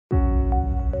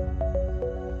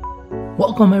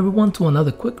Welcome everyone to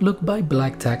another quick look by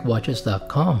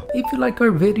blacktackwatches.com. If you like our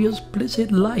videos, please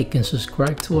hit like and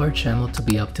subscribe to our channel to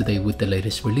be up to date with the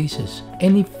latest releases.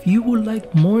 And if you would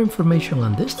like more information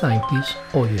on this timepiece,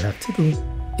 all you have to do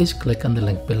is click on the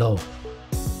link below.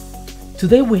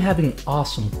 Today we have an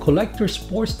awesome collector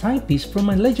sports timepiece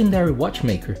from a legendary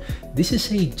watchmaker. This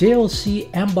is a JLC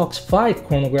AMVOX 5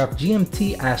 Chronograph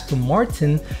GMT Aston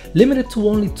Martin, limited to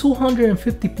only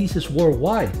 250 pieces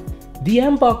worldwide. The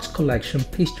AMVOX collection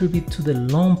pays tribute to the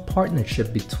long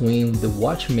partnership between the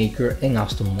watchmaker and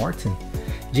Aston Martin.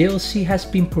 JLC has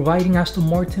been providing Aston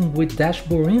Martin with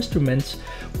dashboard instruments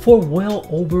for well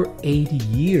over 80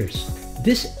 years.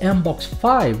 This AMVOX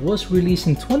 5 was released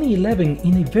in 2011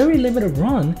 in a very limited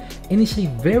run and is a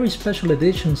very special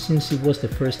edition since it was the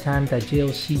first time that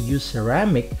JLC used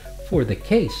ceramic for the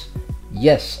case.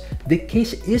 Yes, the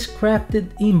case is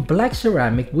crafted in black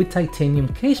ceramic with titanium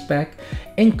caseback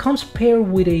and comes paired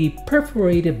with a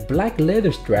perforated black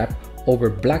leather strap over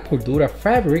black Cordura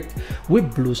fabric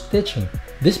with blue stitching.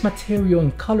 This material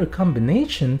and color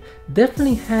combination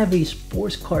definitely have a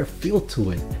sports car feel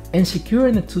to it, and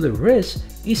securing it to the wrist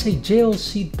is a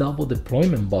JLC double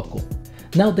deployment buckle.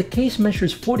 Now the case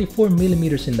measures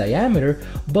 44mm in diameter,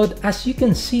 but as you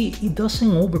can see, it doesn't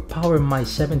overpower my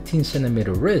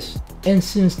 17cm wrist. And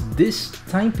since this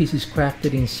timepiece is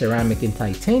crafted in ceramic and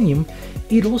titanium,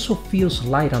 it also feels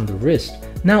light on the wrist.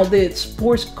 Now the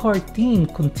sports car theme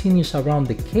continues around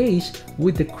the case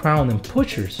with the crown and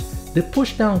pushers. The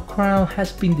push-down crown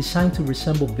has been designed to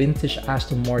resemble vintage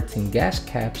Aston Martin gas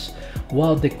caps,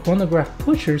 while the chronograph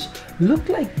pushers look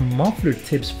like muffler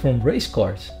tips from race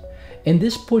cars. And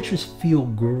these pushers feel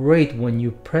great when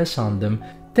you press on them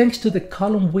thanks to the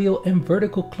column wheel and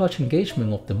vertical clutch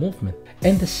engagement of the movement.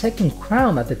 And the second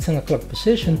crown at the 10 o'clock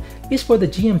position is for the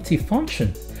GMT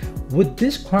function. With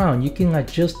this crown you can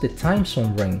adjust the time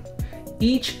zone ring.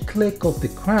 Each click of the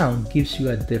crown gives you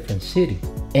a different city.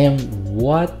 And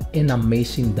what an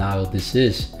amazing dial this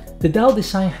is. The dial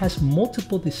design has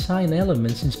multiple design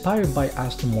elements inspired by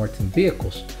Aston Martin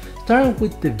vehicles, starting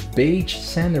with the beige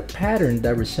center pattern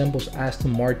that resembles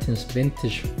Aston Martin's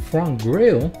vintage front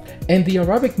grille, and the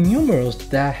Arabic numerals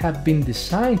that have been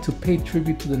designed to pay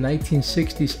tribute to the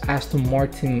 1960s Aston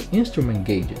Martin instrument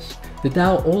gauges. The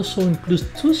dial also includes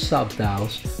two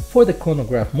sub-dials for the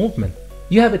chronograph movement.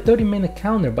 You have a 30-minute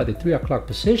counter by the 3 o'clock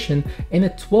position and a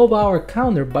 12-hour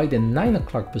counter by the 9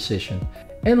 o'clock position,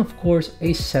 and of course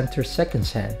a center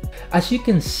seconds hand. As you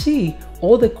can see,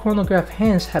 all the chronograph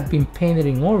hands have been painted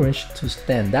in orange to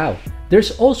stand out.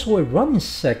 There's also a running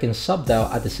seconds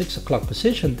sub-dial at the 6 o'clock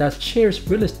position that shares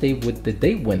real estate with the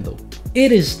date window.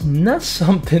 It is not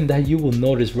something that you will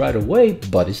notice right away,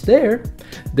 but it's there.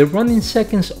 The running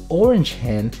seconds orange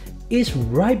hand is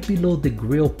right below the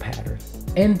grille pattern,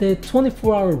 and the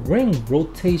 24-hour ring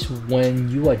rotates when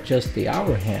you adjust the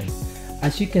hour hand.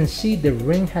 As you can see, the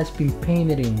ring has been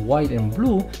painted in white and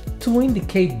blue to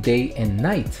indicate day and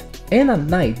night. And at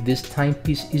night, this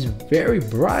timepiece is very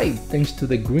bright thanks to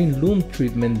the green lume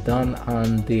treatment done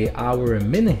on the hour and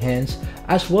minute hands,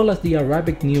 as well as the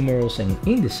Arabic numerals and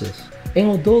indices. And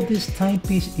although this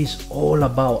timepiece is all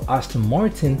about Aston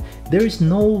Martin, there is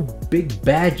no big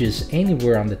badges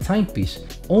anywhere on the timepiece,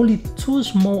 only two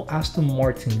small Aston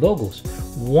Martin logos.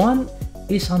 One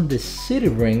is on the city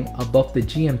ring above the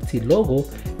GMT logo,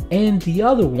 and the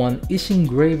other one is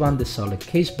engraved on the solid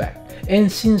caseback. And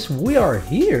since we are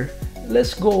here,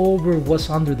 let's go over what's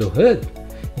under the hood.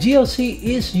 JLC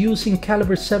is using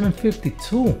caliber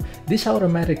 752. This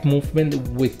automatic movement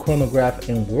with chronograph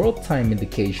and world time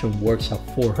indication works at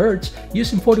 4 Hz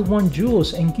using 41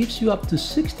 joules and gives you up to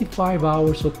 65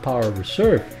 hours of power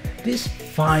reserve. This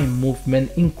fine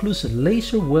movement includes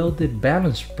laser welded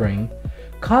balance spring,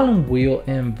 column wheel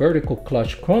and vertical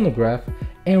clutch chronograph,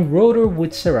 and rotor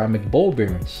with ceramic ball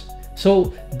bearings.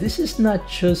 So this is not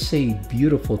just a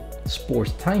beautiful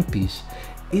sports timepiece,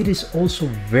 it is also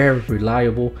very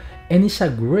reliable and is a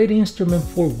great instrument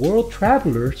for world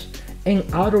travelers and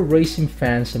auto racing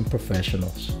fans and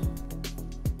professionals.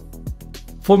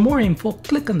 For more info,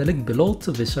 click on the link below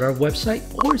to visit our website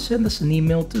or send us an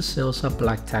email to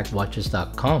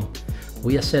sales@blacktackwatches.com.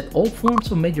 We accept all forms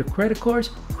of major credit cards,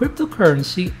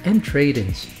 cryptocurrency, and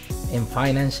trade-ins, and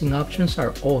financing options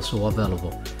are also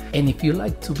available. And if you'd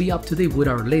like to be up to date with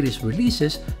our latest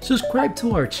releases, subscribe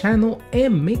to our channel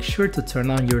and make sure to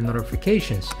turn on your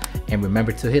notifications. And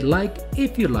remember to hit like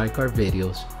if you like our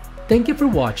videos. Thank you for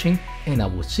watching, and I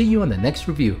will see you on the next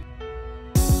review.